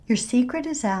Your secret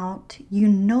is out. You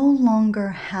no longer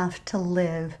have to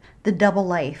live the double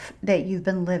life that you've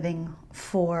been living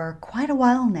for quite a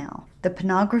while now. The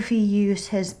pornography use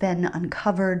has been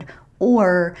uncovered,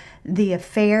 or the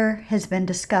affair has been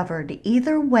discovered.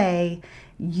 Either way,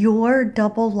 your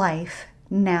double life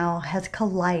now has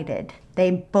collided.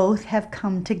 They both have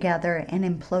come together and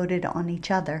imploded on each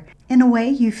other. In a way,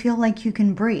 you feel like you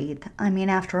can breathe. I mean,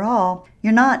 after all,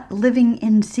 you're not living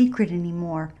in secret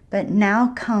anymore. But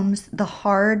now comes the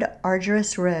hard,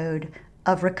 arduous road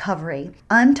of recovery.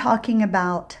 I'm talking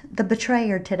about the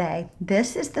betrayer today.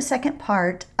 This is the second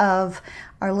part of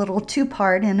our little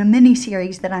two-part in a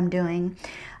mini-series that I'm doing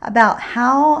about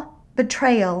how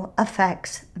betrayal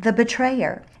affects the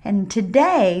betrayer. And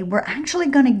today, we're actually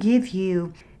going to give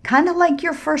you kind of like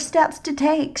your first steps to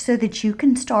take so that you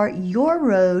can start your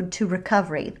road to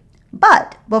recovery.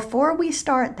 But before we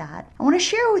start that, I want to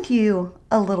share with you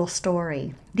a little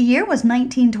story. The year was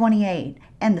 1928,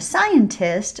 and the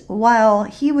scientist, while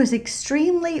he was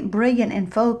extremely brilliant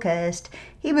and focused,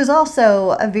 he was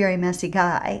also a very messy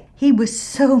guy. He was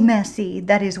so messy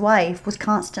that his wife was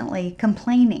constantly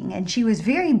complaining, and she was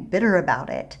very bitter about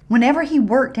it. Whenever he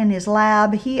worked in his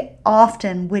lab, he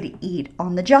often would eat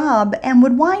on the job and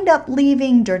would wind up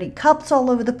leaving dirty cups all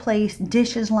over the place,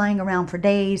 dishes lying around for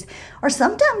days, or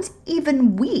sometimes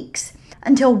even weeks.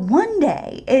 Until one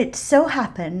day, it so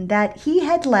happened that he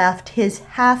had left his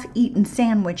half-eaten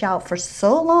sandwich out for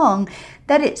so long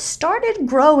that it started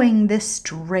growing this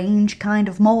strange kind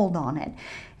of mold on it.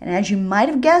 And as you might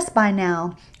have guessed by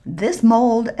now, this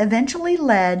mold eventually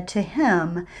led to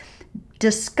him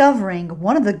discovering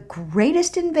one of the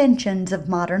greatest inventions of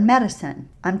modern medicine.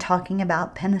 I'm talking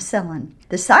about penicillin.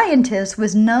 The scientist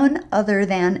was none other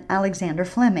than Alexander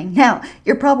Fleming. Now,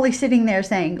 you're probably sitting there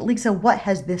saying, Lisa, what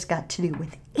has this got to do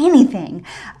with anything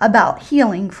about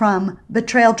healing from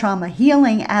betrayal trauma,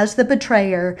 healing as the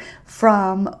betrayer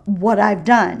from what I've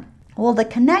done? Well, the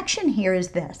connection here is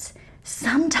this.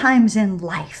 Sometimes in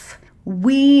life,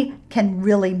 we can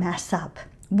really mess up.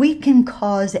 We can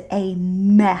cause a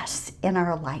mess in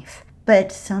our life,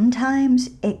 but sometimes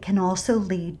it can also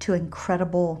lead to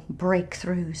incredible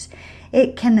breakthroughs.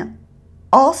 It can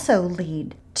also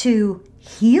lead to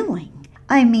healing.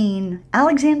 I mean,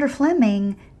 Alexander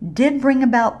Fleming did bring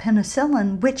about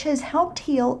penicillin, which has helped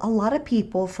heal a lot of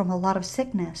people from a lot of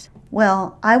sickness.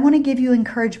 Well, I want to give you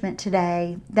encouragement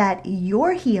today that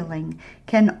your healing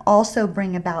can also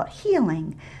bring about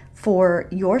healing for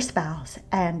your spouse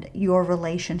and your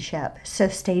relationship. So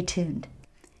stay tuned.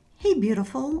 Hey,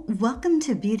 beautiful. Welcome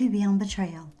to Beauty Beyond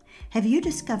Betrayal. Have you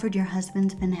discovered your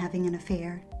husband's been having an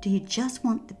affair? Do you just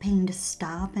want the pain to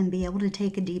stop and be able to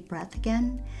take a deep breath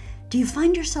again? Do you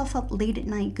find yourself up late at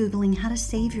night Googling how to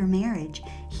save your marriage,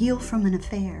 heal from an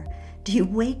affair? Do you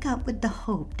wake up with the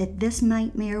hope that this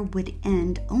nightmare would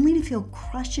end only to feel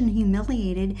crushed and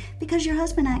humiliated because your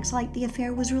husband acts like the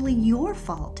affair was really your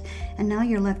fault, and now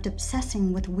you're left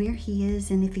obsessing with where he is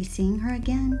and if he's seeing her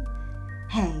again?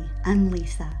 Hey, I'm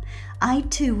Lisa. I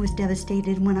too was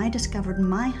devastated when I discovered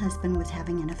my husband was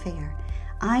having an affair.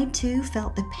 I too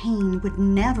felt the pain would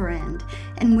never end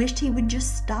and wished he would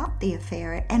just stop the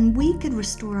affair and we could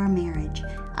restore our marriage.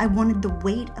 I wanted the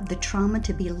weight of the trauma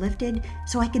to be lifted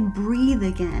so I could breathe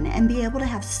again and be able to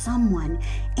have someone,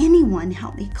 anyone,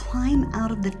 help me climb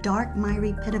out of the dark,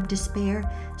 miry pit of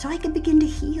despair so I could begin to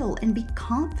heal and be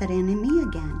confident in me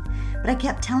again. But I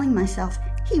kept telling myself,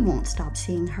 he won't stop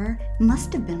seeing her.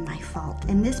 Must have been my fault.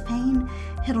 And this pain,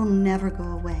 it'll never go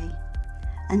away.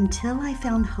 Until I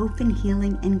found hope and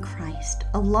healing in Christ,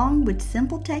 along with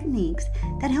simple techniques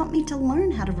that helped me to learn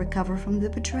how to recover from the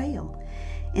betrayal.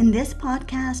 In this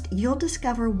podcast, you'll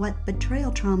discover what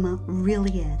betrayal trauma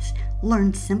really is,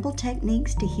 learn simple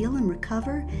techniques to heal and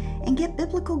recover, and get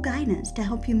biblical guidance to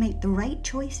help you make the right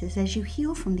choices as you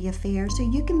heal from the affair so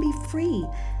you can be free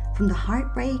from the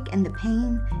heartbreak and the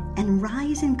pain and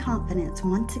rise in confidence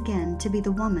once again to be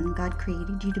the woman God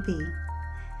created you to be.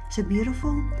 So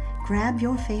beautiful, grab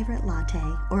your favorite latte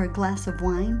or a glass of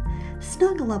wine,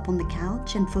 snuggle up on the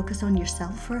couch and focus on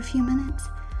yourself for a few minutes.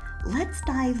 Let's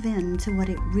dive into what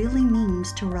it really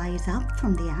means to rise up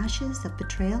from the ashes of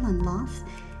betrayal and loss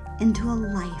into a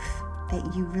life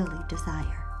that you really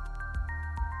desire.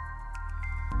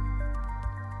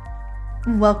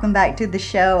 Welcome back to the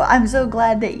show. I'm so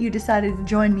glad that you decided to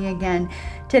join me again.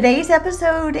 Today's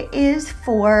episode is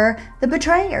for the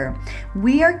betrayer.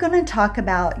 We are going to talk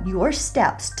about your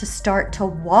steps to start to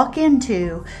walk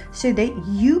into so that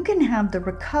you can have the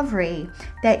recovery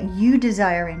that you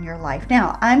desire in your life.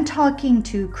 Now, I'm talking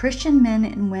to Christian men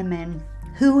and women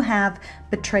who have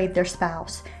betrayed their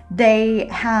spouse. They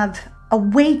have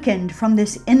awakened from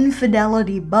this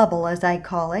infidelity bubble, as I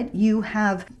call it. You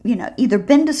have, either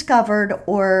been discovered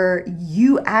or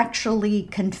you actually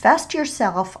confessed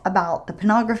yourself about the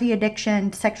pornography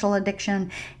addiction, sexual addiction,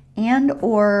 and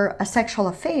or a sexual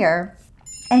affair.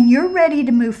 And you're ready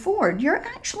to move forward. You're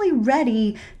actually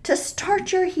ready to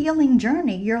start your healing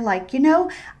journey. You're like,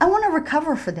 I want to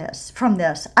recover from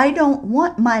this. I don't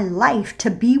want my life to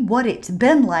be what it's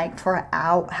been like for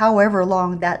however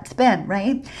long that's been,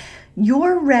 right?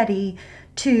 You're ready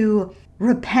to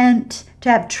repent, to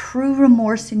have true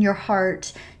remorse in your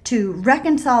heart, to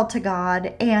reconcile to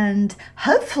God, and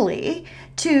hopefully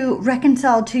to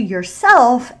reconcile to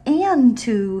yourself and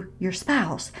to your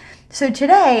spouse. So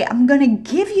today, I'm going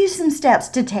to give you some steps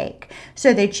to take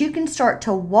so that you can start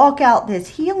to walk out this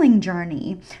healing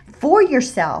journey for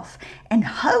yourself, and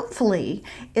hopefully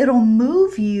it'll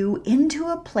move you into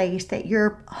a place that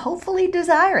you're hopefully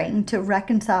desiring to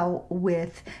reconcile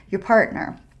with your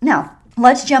partner. Now,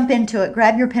 let's jump into it.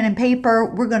 Grab your pen and paper.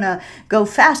 We're going to go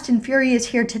fast and furious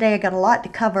here today. I got a lot to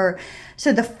cover.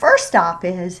 So the first stop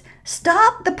is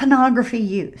stop the pornography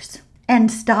use. And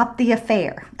stop the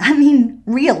affair. I mean,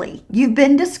 really, you've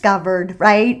been discovered,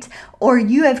 right? Or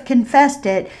you have confessed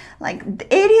it. Like,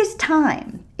 it is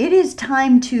time. It is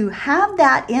time to have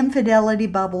that infidelity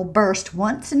bubble burst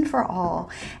once and for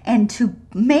all, and to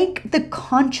make the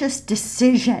conscious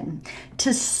decision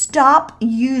to stop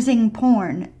using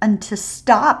porn and to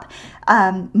stop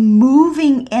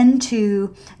moving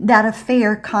into that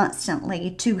affair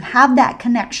constantly, to have that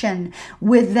connection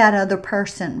with that other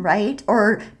person, right?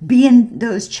 Or be in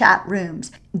those chat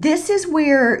rooms. This is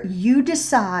where you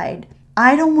decide,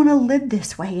 I don't want to live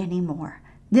this way anymore.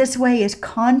 This way is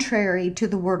contrary to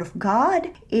the Word of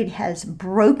God. It has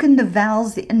broken the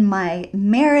vows in my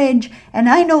marriage, and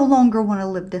I no longer want to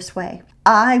live this way.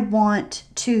 I want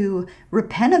to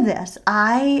repent of this.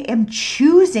 I am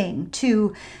choosing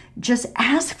to just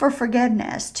ask for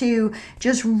forgiveness, to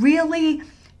just really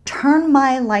turn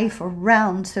my life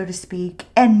around, so to speak,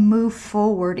 and move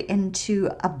forward into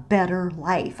a better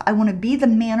life. I want to be the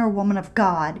man or woman of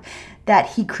God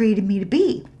that He created me to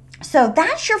be. So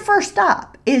that's your first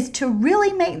stop, is to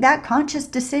really make that conscious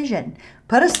decision.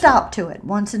 Put a stop to it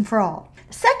once and for all.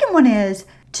 The second one is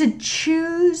to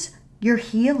choose your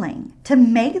healing, to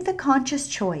make the conscious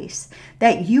choice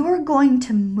that you are going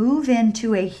to move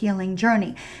into a healing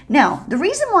journey. Now, the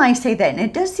reason why I say that, and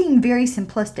it does seem very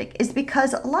simplistic, is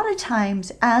because a lot of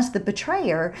times as the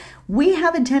betrayer, we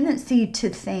have a tendency to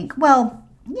think, well,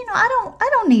 I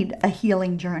don't need a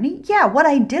healing journey. Yeah, what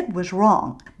I did was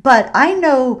wrong. But I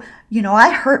know,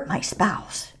 I hurt my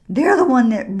spouse. They're the one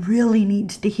that really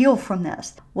needs to heal from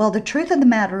this. Well, the truth of the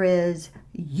matter is,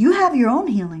 you have your own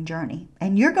healing journey,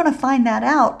 and you're going to find that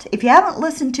out. If you haven't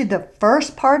listened to the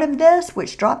first part of this,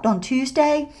 which dropped on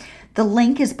Tuesday, the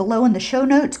link is below in the show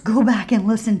notes. Go back and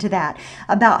listen to that,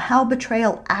 about how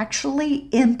betrayal actually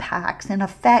impacts and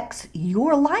affects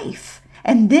your life.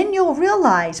 And then you'll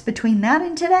realize between that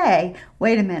and today,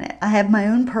 wait a minute, I have my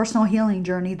own personal healing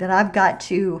journey that I've got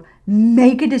to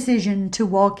make a decision to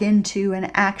walk into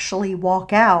and actually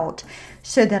walk out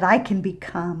so that I can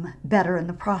become better in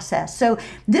the process. So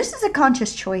this is a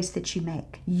conscious choice that you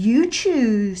make. You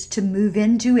choose to move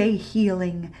into a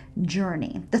healing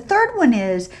journey. The third one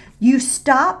is you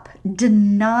stop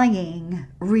denying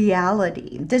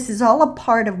reality. This is all a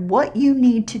part of what you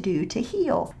need to do to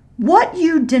heal. What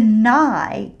you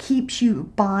deny keeps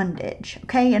you bondage,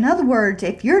 okay? In other words,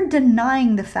 if you're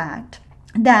denying the fact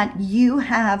that you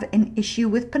have an issue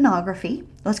with pornography,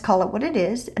 let's call it what it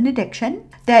is, an addiction,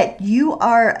 that you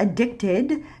are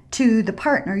addicted to the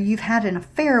partner you've had an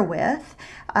affair with,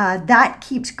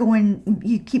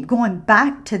 you keep going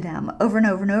back to them over and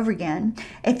over and over again.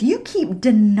 If you keep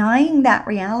denying that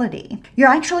reality, you're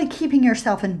actually keeping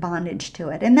yourself in bondage to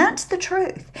it. And that's the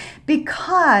truth,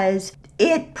 because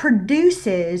it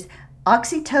produces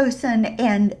oxytocin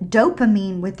and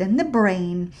dopamine within the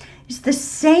brain. It's the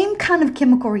same kind of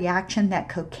chemical reaction that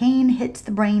cocaine hits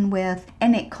the brain with,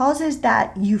 and it causes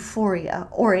that euphoria,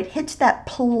 or it hits that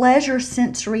pleasure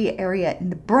sensory area in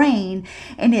the brain,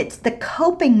 and it's the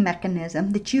coping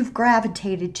mechanism that you've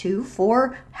gravitated to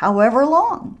for however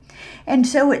long. And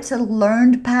so it's a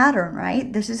learned pattern,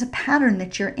 right? This is a pattern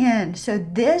that you're in. So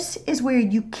this is where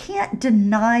you can't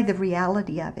deny the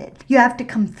reality of it. You have to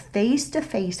come face to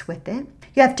face with it.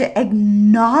 You have to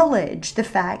acknowledge the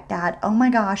fact that, oh my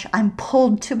gosh, I'm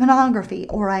pulled to pornography,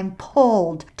 or I'm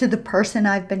pulled to the person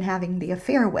I've been having the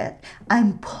affair with.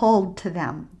 I'm pulled to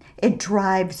them. It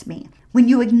drives me. When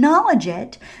you acknowledge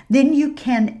it, then you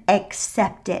can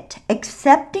accept it.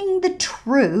 Accepting the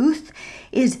truth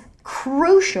is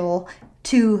crucial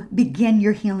to begin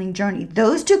your healing journey.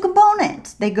 Those two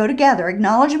components, they go together,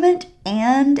 acknowledgement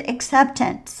and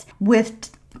acceptance.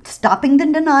 With stopping the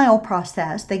denial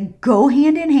process, they go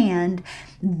hand in hand.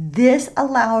 This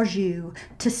allows you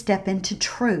to step into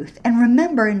truth. And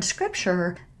remember, in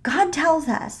Scripture, God tells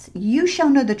us, you shall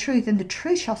know the truth and the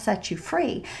truth shall set you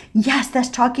free. Yes, that's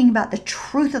talking about the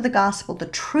truth of the gospel, the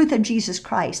truth of Jesus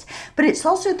Christ. But it's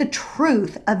also the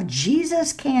truth of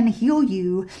Jesus can heal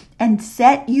you and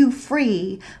set you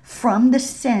free from the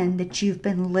sin that you've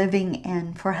been living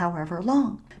in for however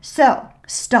long. So,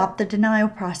 stop the denial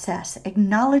process,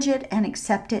 acknowledge it and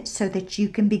accept it so that you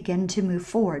can begin to move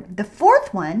forward. The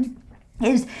fourth one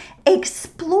is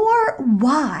explore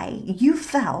why you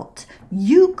felt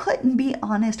you couldn't be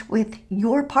honest with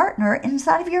your partner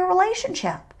inside of your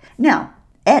relationship. Now,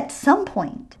 at some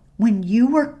point when you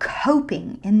were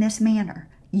coping in this manner,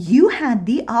 you had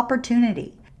the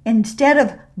opportunity, instead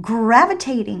of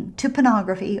gravitating to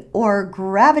pornography or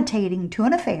gravitating to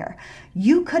an affair,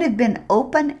 you could have been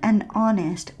open and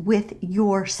honest with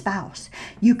your spouse.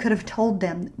 You could have told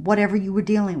them whatever you were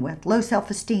dealing with, low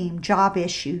self-esteem, job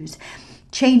issues,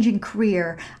 changing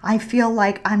career. I feel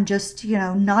like I'm just,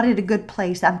 not at a good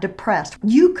place. I'm depressed.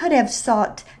 You could have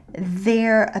sought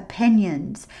their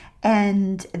opinions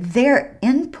and their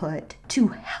input to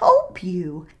help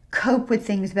you cope with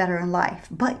things better in life,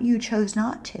 but you chose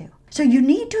not to. So you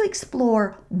need to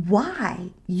explore why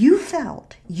you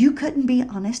felt you couldn't be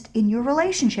honest in your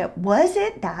relationship. Was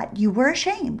it that you were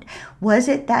ashamed? Was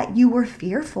it that you were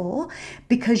fearful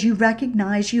because you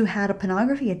recognized you had a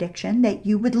pornography addiction, that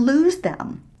you would lose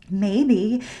them?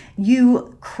 Maybe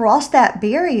you crossed that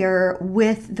barrier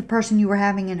with the person you were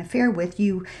having an affair with.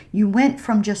 You went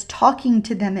from just talking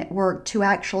to them at work to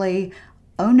actually,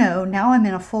 oh no, now I'm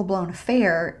in a full-blown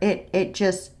affair. It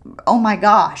just, oh my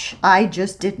gosh, I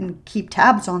just didn't keep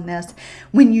tabs on this.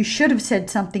 When you should have said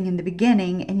something in the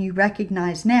beginning and you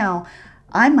recognize now,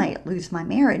 I might lose my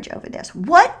marriage over this.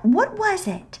 What was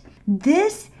it?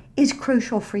 This is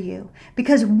crucial for you,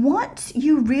 because once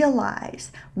you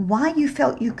realize why you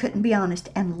felt you couldn't be honest,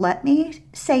 and let me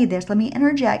say this, let me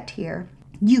interject here,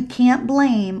 you can't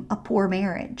blame a poor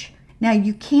marriage. Now,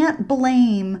 you can't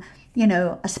blame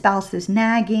a spouse is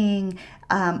nagging,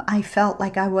 I felt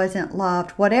like I wasn't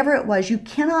loved, whatever it was. You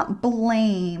cannot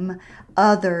blame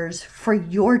others for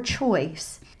your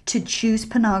choice to choose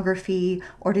pornography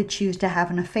or to choose to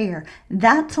have an affair.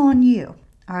 That's on you,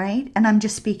 all right? And I'm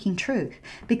just speaking truth,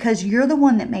 because you're the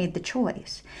one that made the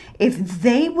choice. If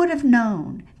they would have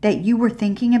known that you were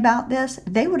thinking about this,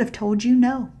 they would have told you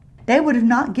no. They would have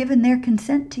not given their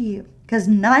consent to you. Because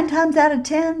 9 times out of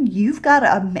 10, you've got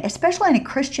especially in a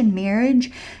Christian marriage,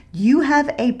 you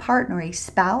have a partner, a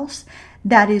spouse,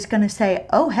 that is going to say,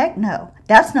 oh, heck no,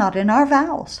 that's not in our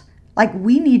vows. Like,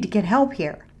 we need to get help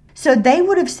here. So they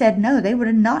would have said no, they would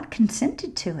have not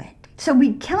consented to it. So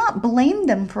we cannot blame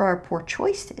them for our poor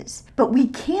choices, but we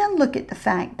can look at the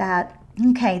fact that,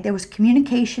 okay, there was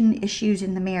communication issues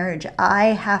in the marriage. I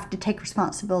have to take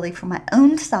responsibility for my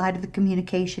own side of the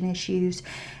communication issues,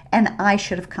 and I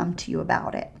should have come to you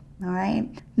about it. All right.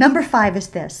 Number 5 is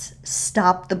this: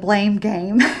 stop the blame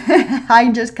game. I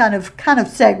just kind of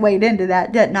segued into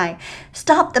that, didn't I?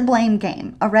 Stop the blame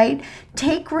game. All right.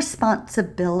 Take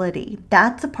responsibility.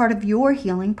 That's a part of your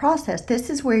healing process. This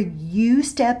is where you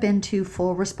step into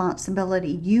full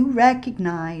responsibility. You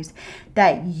recognize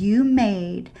that you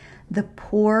made the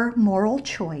poor moral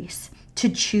choice to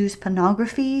choose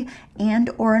pornography and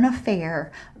or an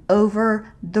affair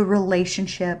over the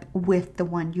relationship with the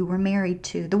one you were married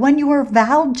to, the one you were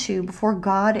vowed to before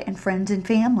God and friends and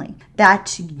family.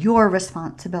 That's your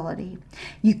responsibility.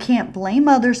 You can't blame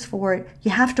others for it.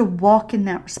 You have to walk in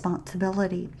that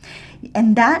responsibility.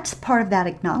 And that's part of that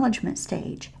acknowledgement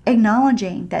stage,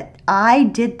 acknowledging that I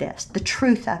did this, the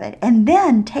truth of it, and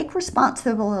then take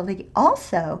responsibility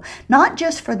also, not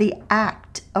just for the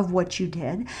act of what you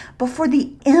did, but for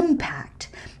the impact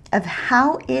of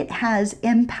how it has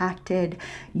impacted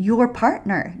your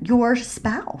partner, your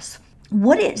spouse,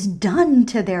 what it's done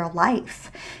to their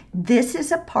life. This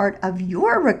is a part of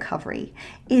your recovery,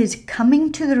 is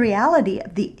coming to the reality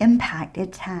of the impact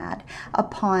it's had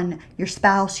upon your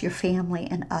spouse, your family,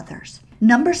 and others.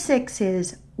 Number 6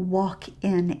 is walk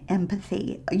in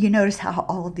empathy. You notice how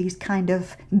all of these kind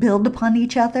of build upon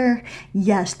each other?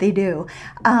 Yes, they do.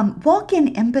 Walk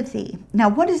in empathy. Now,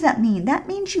 what does that mean? That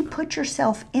means you put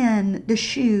yourself in the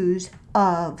shoes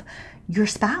of your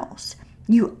spouse.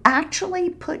 You actually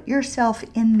put yourself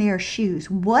in their shoes.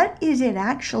 What is it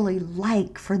actually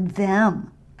like for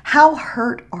them? How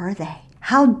hurt are they?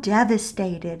 How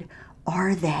devastated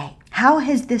are they? How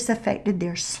has this affected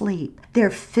their sleep, their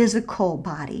physical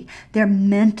body, their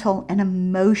mental and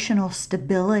emotional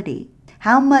stability?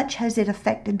 How much has it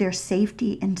affected their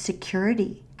safety and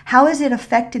security? How has it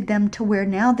affected them to where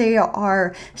now they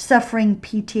are suffering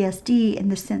PTSD in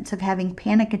the sense of having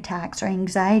panic attacks or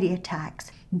anxiety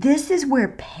attacks? This is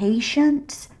where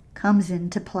patience comes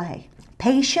into play.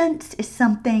 Patience is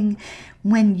something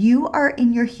when you are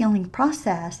in your healing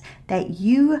process that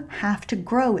you have to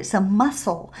grow. It's a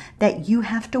muscle that you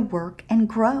have to work and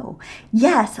grow.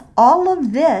 Yes, all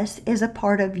of this is a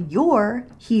part of your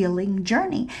healing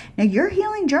journey. Now, your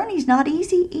healing journey is not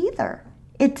easy either.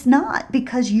 It's not,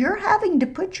 because you're having to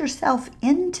put yourself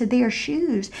into their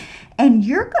shoes, and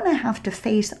you're going to have to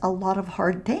face a lot of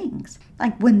hard things.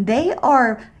 Like when they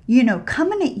are,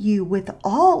 coming at you with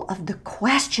all of the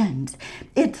questions,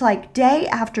 it's like day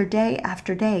after day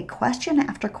after day, question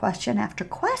after question after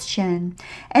question.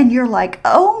 And you're like,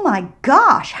 oh my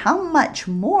gosh, how much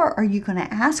more are you going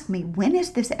to ask me? When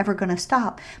is this ever going to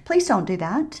stop? Please don't do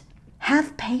that.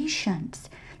 Have patience.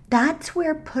 That's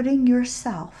where putting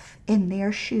yourself in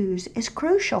their shoes is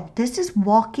crucial. This is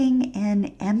walking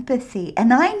in empathy.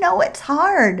 And I know it's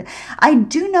hard. I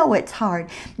do know it's hard.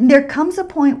 There comes a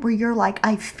point where you're like,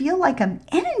 I feel like I'm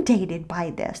inundated by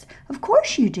this. Of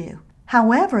course you do.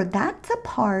 However, that's a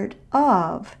part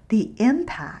of the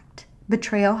impact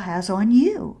betrayal has on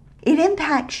you. It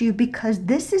impacts you because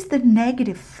this is the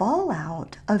negative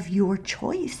fallout of your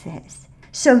choices.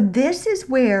 So this is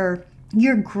where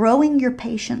you're growing your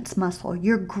patience muscle.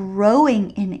 You're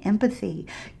growing in empathy.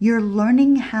 You're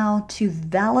learning how to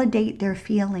validate their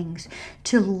feelings,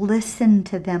 to listen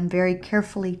to them very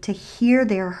carefully, to hear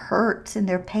their hurts and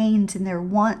their pains and their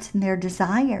wants and their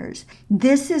desires.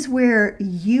 This is where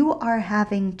you are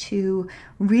having to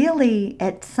really,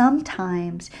 at some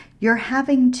times, you're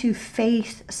having to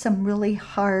face some really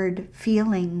hard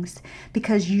feelings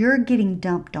because you're getting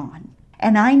dumped on.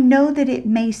 And I know that it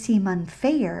may seem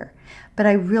unfair, but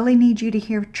I really need you to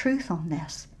hear truth on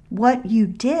this. What you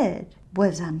did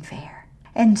was unfair.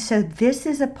 And so this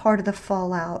is a part of the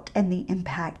fallout and the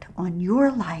impact on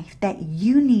your life that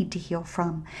you need to heal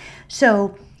from.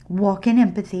 So walk in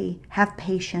empathy, have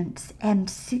patience,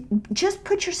 and just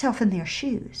put yourself in their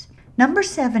shoes. Number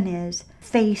 7 is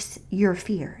face your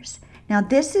fears. Now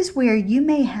this is where you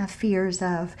may have fears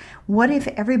of, what if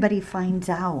everybody finds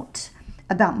out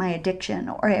about my addiction,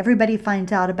 or everybody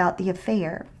finds out about the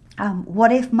affair?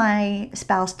 What if my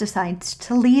spouse decides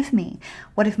to leave me?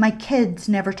 What if my kids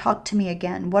never talk to me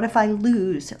again? What if I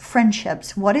lose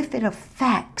friendships? What if it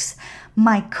affects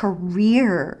my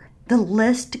career? The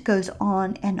list goes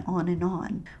on and on and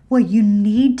on. Well, you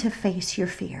need to face your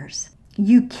fears.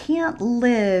 You can't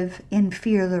live in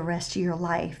fear the rest of your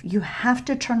life. You have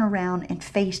to turn around and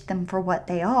face them for what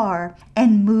they are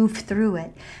and move through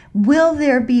it. Will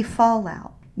there be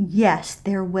fallout? Yes,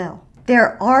 there will.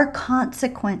 There are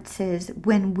consequences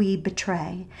when we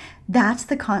betray. That's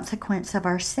the consequence of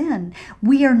our sin.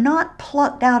 We are not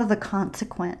plucked out of the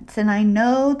consequence. And I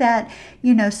know that,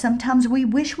 sometimes we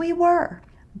wish we were,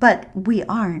 but we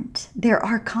aren't. There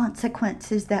are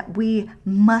consequences that we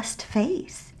must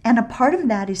face. And a part of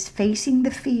that is facing the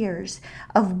fears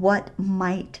of what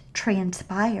might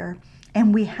transpire.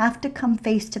 And we have to come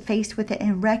face to face with it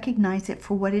and recognize it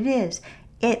for what it is.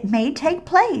 It may take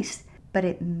place, but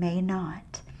it may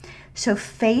not. So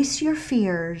face your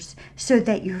fears so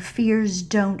that your fears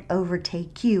don't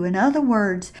overtake you. In other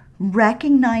words,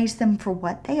 recognize them for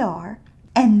what they are,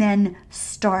 and then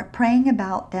start praying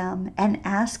about them and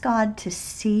ask God to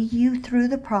see you through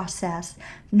the process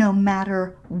no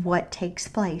matter what takes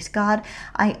place. God,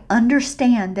 I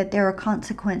understand that there are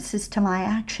consequences to my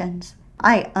actions.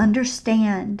 I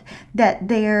understand that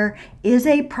there is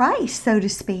a price, so to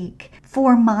speak,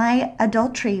 for my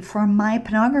adultery, for my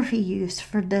pornography use,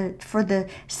 for the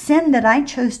sin that I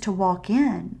chose to walk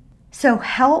in. So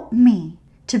help me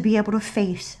to be able to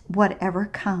face whatever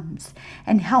comes,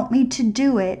 and help me to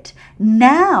do it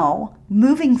now,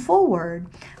 moving forward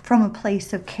from a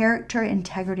place of character,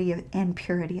 integrity, and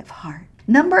purity of heart.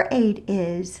 Number 8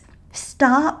 is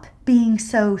stop being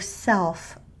so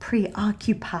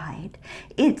self-preoccupied.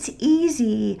 It's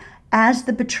easy as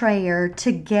the betrayer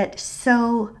to get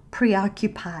so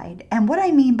preoccupied. And what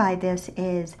I mean by this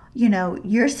is,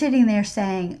 you're sitting there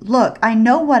saying, look, I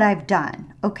know what I've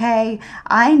done, okay?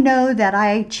 I know that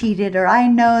I cheated, or I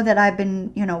know that I've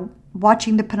been,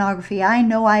 watching the pornography. I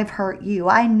know I've hurt you.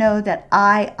 I know that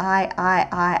I.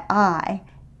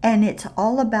 And it's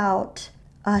all about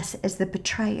us as the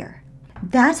betrayer.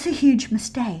 That's a huge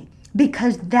mistake,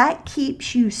 because that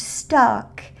keeps you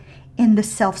stuck in the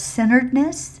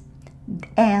self-centeredness,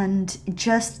 and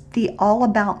just the all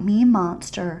about me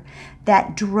monster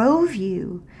that drove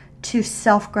you to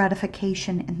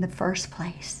self-gratification in the first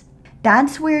place.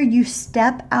 That's where you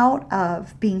step out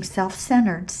of being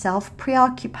self-centered,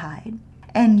 self-preoccupied,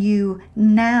 and you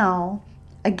now,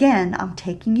 again, I'm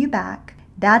taking you back.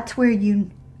 That's where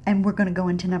you, and we're going to go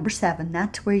into number 7,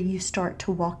 that's where you start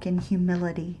to walk in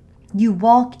humility. You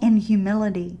walk in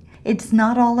humility. It's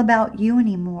not all about you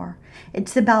anymore.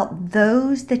 It's about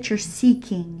those that you're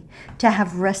seeking to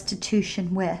have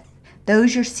restitution with,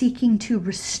 those you're seeking to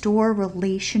restore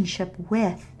relationship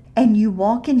with, and you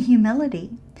walk in humility.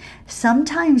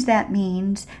 Sometimes that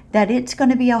means that it's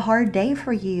going to be a hard day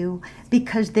for you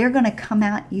because they're going to come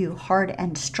at you hard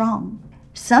and strong.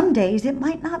 Some days it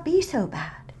might not be so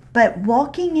bad. But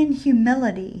walking in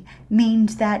humility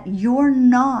means that you're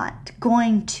not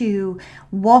going to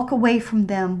walk away from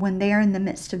them when they're in the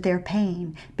midst of their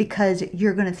pain because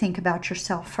you're going to think about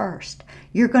yourself first.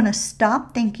 You're going to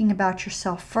stop thinking about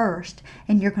yourself first,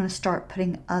 and you're going to start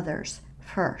putting others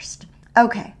first.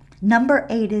 Okay, number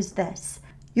 8 is this.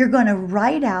 You're going to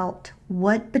write out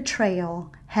what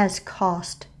betrayal has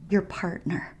cost your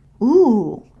partner.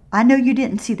 Ooh, I know you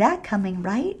didn't see that coming,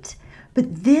 right?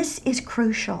 But this is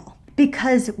crucial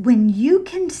because when you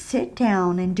can sit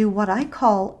down and do what I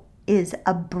call is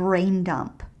a brain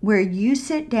dump, where you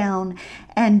sit down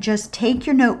and just take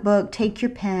your notebook, take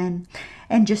your pen,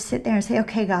 and just sit there and say,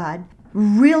 okay, God,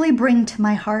 really bring to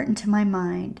my heart and to my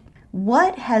mind,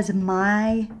 what has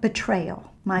my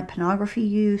betrayal, my pornography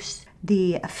use,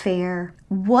 the affair,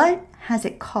 what has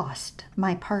it cost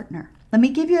my partner? Let me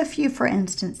give you a few for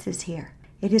instances here.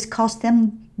 It has cost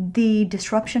them the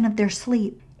disruption of their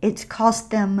sleep. It's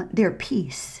cost them their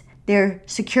peace, their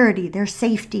security, their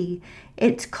safety.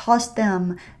 It's cost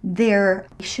them their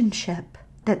relationship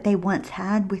that they once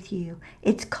had with you.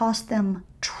 It's cost them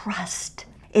trust.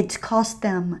 It's cost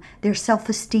them their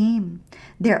self-esteem,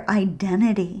 their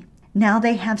identity. Now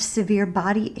they have severe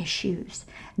body issues.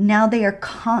 Now they are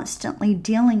constantly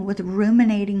dealing with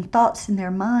ruminating thoughts in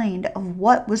their mind of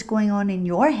what was going on in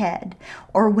your head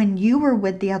or when you were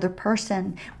with the other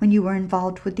person, when you were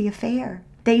involved with the affair.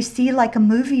 They see like a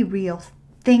movie reel,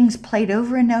 things played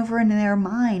over and over in their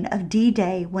mind of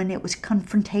D-Day when it was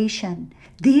confrontation.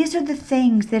 These are the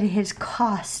things that it has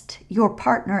cost your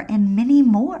partner and many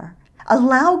more.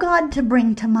 Allow God to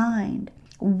bring to mind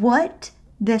what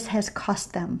this has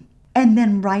cost them and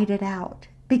then write it out,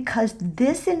 because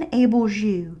this enables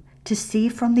you to see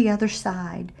from the other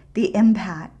side the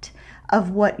impact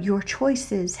of what your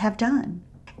choices have done.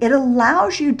 It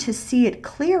allows you to see it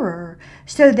clearer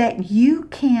so that you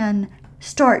can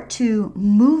start to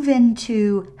move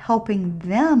into helping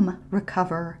them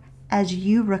recover as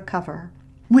you recover.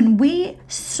 When we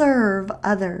serve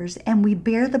others and we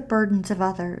bear the burdens of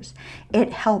others,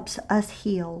 it helps us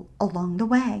heal along the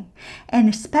way. And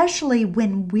especially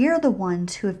when we're the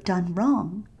ones who have done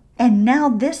wrong. And now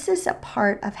this is a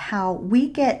part of how we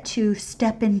get to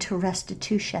step into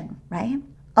restitution, right?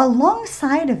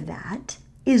 Alongside of that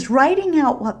is writing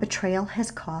out what betrayal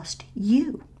has cost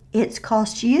you. It's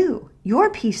cost you your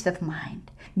peace of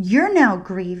mind. You're now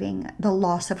grieving the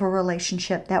loss of a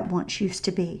relationship that once used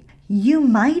to be. You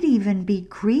might even be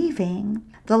grieving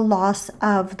the loss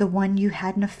of the one you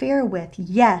had an affair with.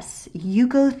 Yes, you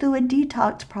go through a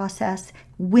detox process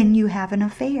when you have an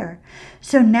affair.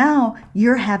 So now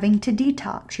you're having to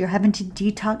detox. You're having to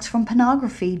detox from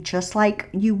pornography just like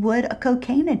you would a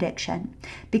cocaine addiction,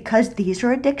 because these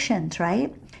are addictions,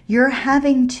 right? You're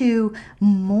having to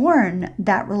mourn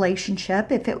that relationship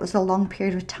if it was a long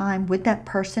period of time with that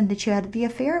person that you had the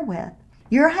affair with.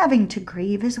 You're having to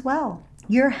grieve as well.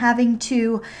 You're having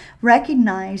to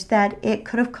recognize that it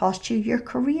could have cost you your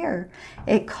career.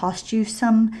 It cost you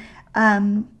some,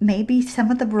 maybe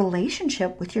some of the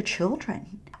relationship with your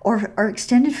children or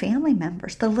extended family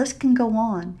members. The list can go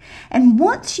on. And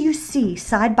once you see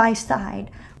side by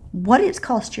side what it's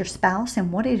cost your spouse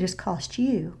and what it has cost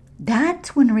you,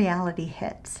 that's when reality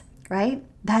hits, right?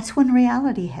 That's when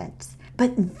reality hits.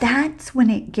 But that's when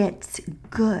it gets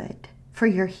good for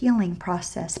your healing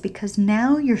process, because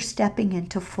now you're stepping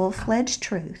into full-fledged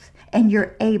truth and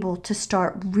you're able to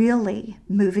start really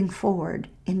moving forward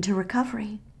into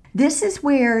recovery. This is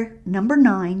where, number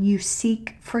 9, you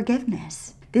seek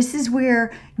forgiveness. This is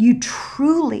where you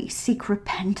truly seek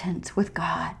repentance with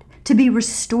God, to be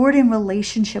restored in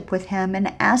relationship with Him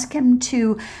and ask Him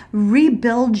to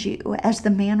rebuild you as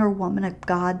the man or woman of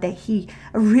God that He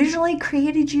originally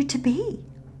created you to be,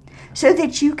 so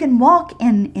that you can walk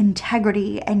in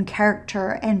integrity and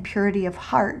character and purity of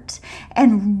heart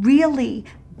and really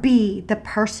be the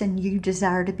person you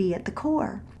desire to be at the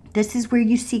core. This is where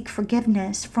you seek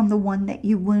forgiveness from the one that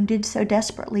you wounded so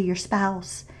desperately, your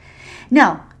spouse.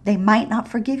 Now, they might not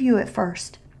forgive you at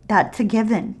first. That's a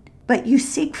given. But you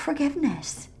seek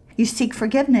forgiveness. You seek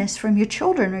forgiveness from your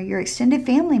children or your extended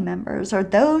family members or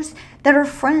those that are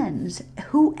friends,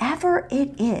 whoever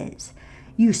it is.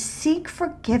 You seek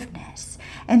forgiveness.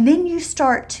 And then you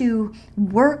start to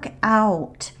work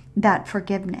out that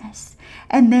forgiveness.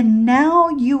 And then now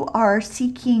you are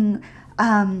seeking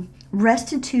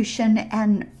restitution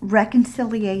and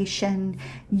reconciliation.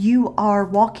 You are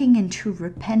walking into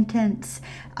repentance.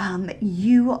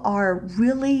 You are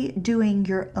really doing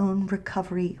your own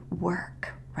recovery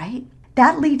work, right?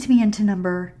 That leads me into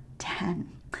number 10.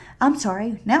 I'm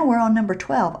sorry, now we're on number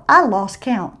 12. I lost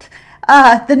count.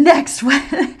 The next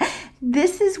one,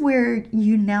 this is where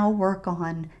you now work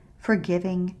on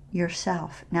forgiving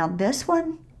yourself. Now this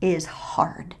one is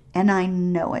hard, and I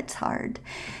know it's hard,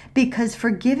 because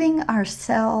forgiving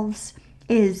ourselves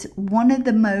is one of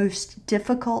the most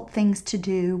difficult things to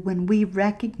do when we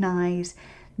recognize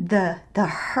the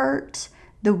hurt,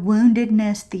 the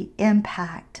woundedness, the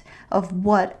impact of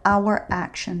what our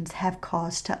actions have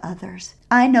caused to others.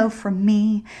 I know for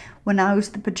me, when I was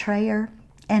the betrayer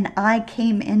and I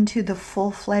came into the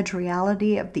full-fledged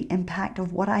reality of the impact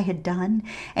of what I had done,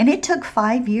 and it took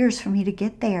 5 years for me to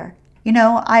get there. You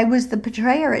know, I was the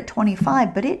betrayer at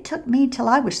 25, but it took me till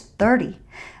I was 30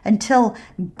 until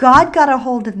God got a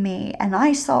hold of me and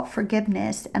I sought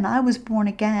forgiveness and I was born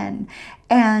again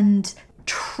and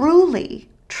truly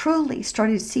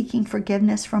started seeking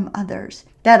forgiveness from others,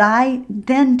 that I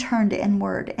then turned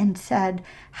inward and said,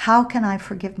 how can I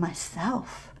forgive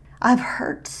myself? I've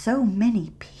hurt so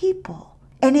many people.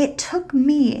 And it took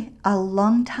me a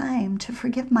long time to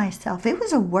forgive myself. It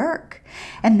was a work.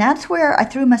 And that's where I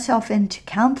threw myself into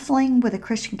counseling with a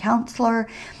Christian counselor.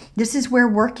 This is where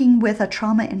working with a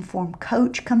trauma-informed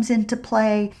coach comes into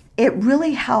play. It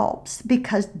really helps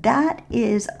because that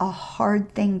is a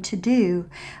hard thing to do.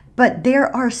 But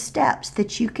there are steps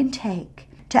that you can take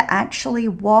to actually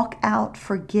walk out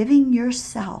forgiving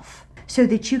yourself so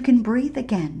that you can breathe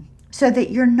again. So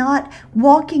that you're not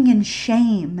walking in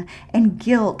shame and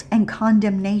guilt and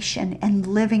condemnation and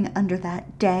living under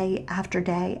that day after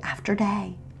day after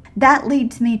day. That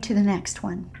leads me to the next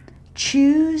one.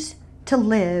 Choose to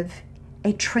live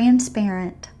a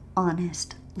transparent,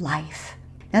 honest life.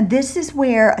 Now, this is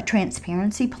where a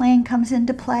transparency plan comes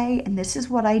into play, and this is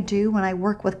what I do when I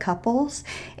work with couples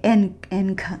in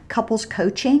couples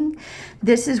coaching.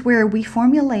 This is where we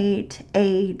formulate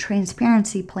a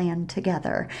transparency plan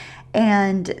together.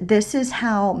 And this is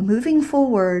how, moving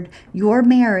forward, your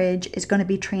marriage is going to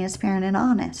be transparent and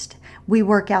honest. We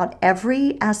work out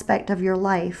every aspect of your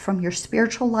life, from your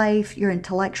spiritual life, your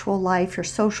intellectual life, your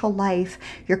social life,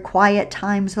 your quiet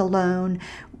times alone,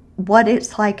 what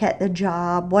it's like at the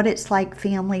job, what it's like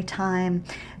family time,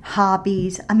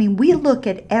 hobbies. I mean, we look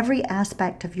at every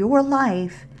aspect of your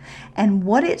life and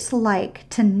what it's like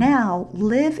to now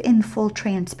live in full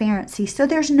transparency. So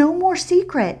there's no more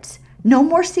secrets, no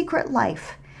more secret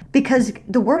life, because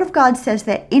the Word of God says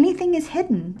that anything is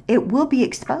hidden, it will be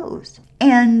exposed.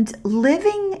 And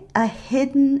living a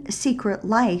hidden secret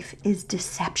life is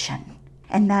deception,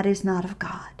 and that is not of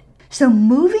God. So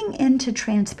moving into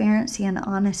transparency and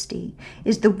honesty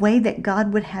is the way that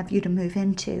God would have you to move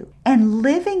into. And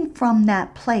living from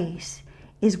that place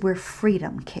is where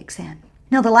freedom kicks in.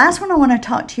 Now, the last one I want to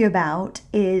talk to you about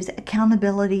is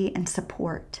accountability and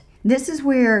support. This is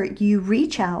where you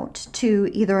reach out to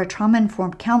either a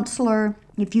trauma-informed counselor,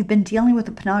 if you've been dealing with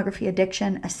a pornography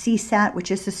addiction, a CSAT,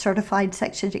 which is a certified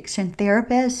sex addiction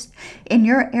therapist in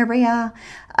your area.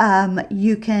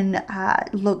 You can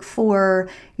look for,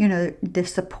 the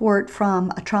support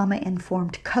from a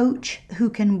trauma-informed coach who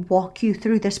can walk you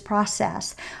through this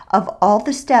process of all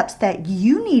the steps that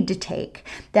you need to take,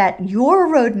 that your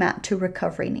roadmap to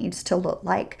recovery needs to look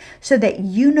like, so that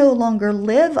you no longer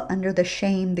live under the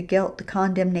shame, the guilt, the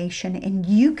condemnation, and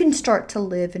you can start to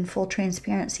live in full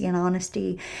transparency and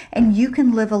honesty, and you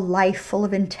can live a life full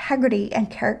of integrity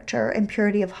and character and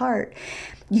purity of heart.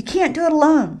 You can't do it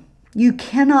alone. You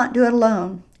cannot do it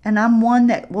alone. And I'm one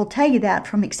that will tell you that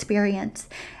from experience.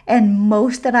 And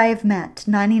most that I have met,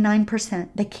 99%,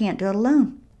 they can't do it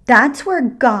alone. That's where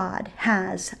God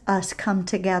has us come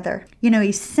together.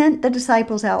 He sent the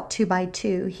disciples out 2 by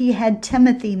 2. He had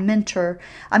Timothy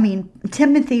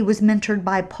Timothy was mentored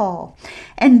by Paul.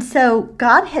 And so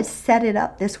God has set it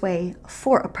up this way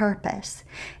for a purpose.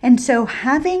 And so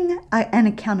having an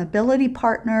accountability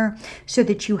partner so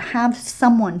that you have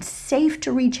someone safe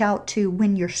to reach out to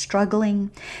when you're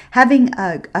struggling, having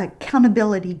an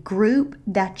accountability group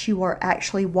that you are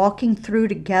actually walking through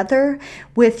together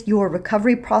with your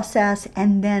recovery process,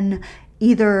 and then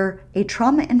either a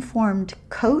trauma-informed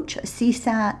coach, a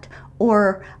CSAT,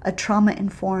 or a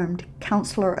trauma-informed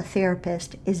counselor or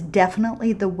therapist is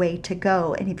definitely the way to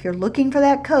go. And if you're looking for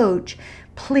that coach,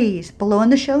 please, below in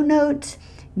the show notes,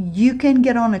 you can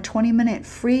get on a 20-minute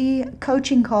free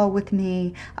coaching call with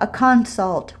me, a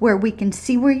consult where we can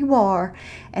see where you are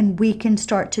and we can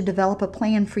start to develop a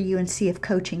plan for you and see if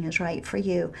coaching is right for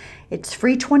you. It's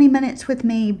free 20 minutes with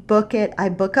me. Book it. I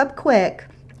book up quick,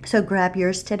 so grab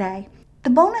yours today. The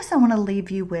bonus I want to leave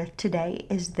you with today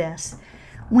is this.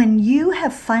 When you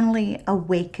have finally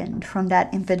awakened from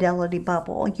that infidelity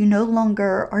bubble, you no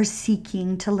longer are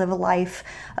seeking to live a life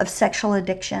of sexual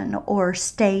addiction or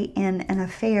stay in an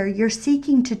affair. You're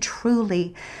seeking to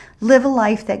truly live a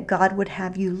life that God would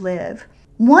have you live.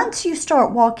 Once you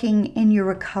start walking in your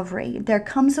recovery, there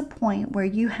comes a point where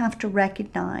you have to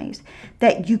recognize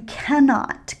that you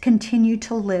cannot continue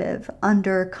to live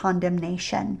under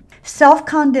condemnation.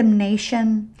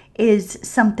 Self-condemnation is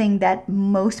something that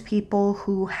most people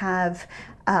who have,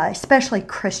 especially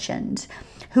Christians,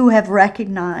 who have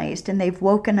recognized and they've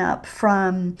woken up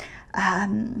from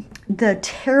the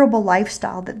terrible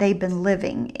lifestyle that they've been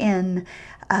living in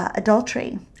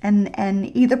adultery.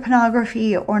 And either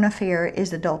pornography or an affair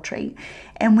is adultery.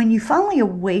 And when you finally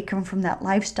awaken from that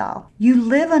lifestyle, you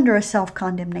live under a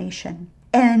self-condemnation.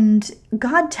 And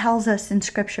God tells us in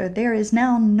Scripture, there is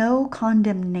now no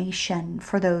condemnation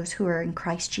for those who are in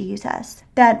Christ Jesus.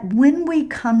 That when we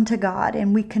come to God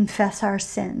and we confess our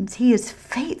sins, He is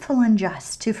faithful and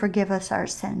just to forgive us our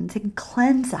sins and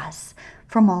cleanse us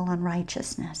from all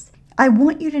unrighteousness. I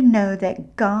want you to know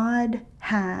that God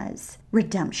has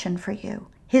redemption for you.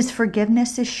 His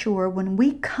forgiveness is sure when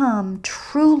we come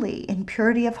truly in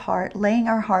purity of heart, laying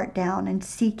our heart down and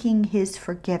seeking His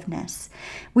forgiveness.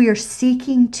 We are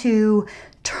seeking to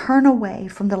turn away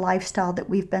from the lifestyle that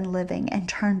we've been living and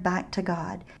turn back to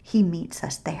God. He meets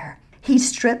us there. He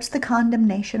strips the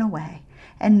condemnation away,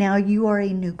 and now you are a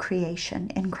new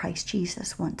creation in Christ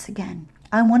Jesus once again.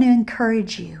 I want to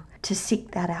encourage you to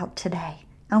seek that out today.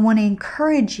 I want to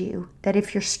encourage you that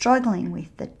if you're struggling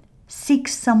with it, seek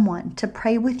someone to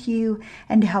pray with you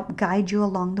and to help guide you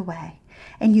along the way.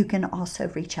 And you can also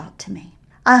reach out to me.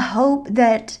 I hope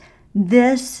that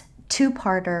this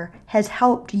two-parter has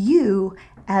helped you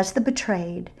as the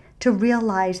betrayed to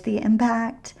realize the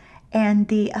impact and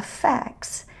the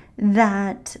effects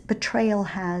that betrayal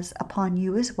has upon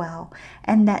you as well.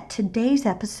 And that today's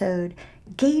episode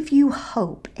gave you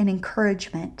hope and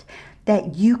encouragement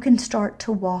that you can start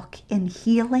to walk in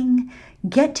healing,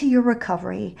 get to your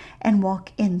recovery, and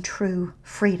walk in true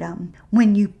freedom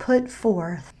when you put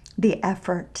forth the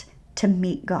effort to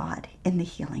meet God in the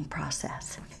healing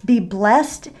process. Be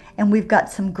blessed, and we've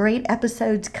got some great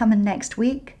episodes coming next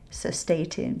week, so stay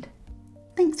tuned.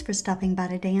 Thanks for stopping by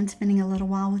today and spending a little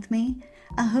while with me.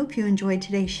 I hope you enjoyed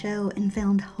today's show and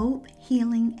found hope,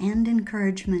 healing, and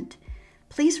encouragement.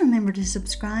 Please remember to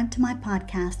subscribe to my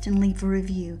podcast and leave a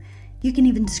review. You can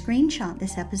even screenshot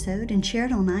this episode and share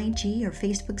it on IG or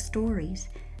Facebook stories.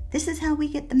 This is how we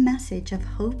get the message of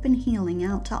hope and healing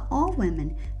out to all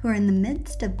women who are in the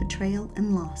midst of betrayal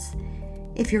and loss.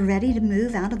 If you're ready to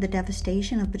move out of the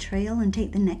devastation of betrayal and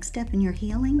take the next step in your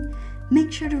healing,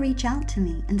 make sure to reach out to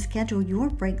me and schedule your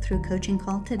breakthrough coaching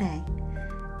call today.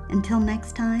 Until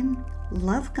next time,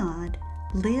 love God,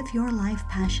 live your life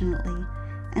passionately,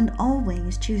 and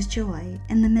always choose joy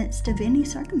in the midst of any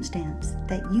circumstance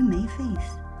that you may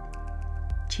face.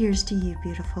 Cheers to you,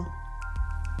 beautiful.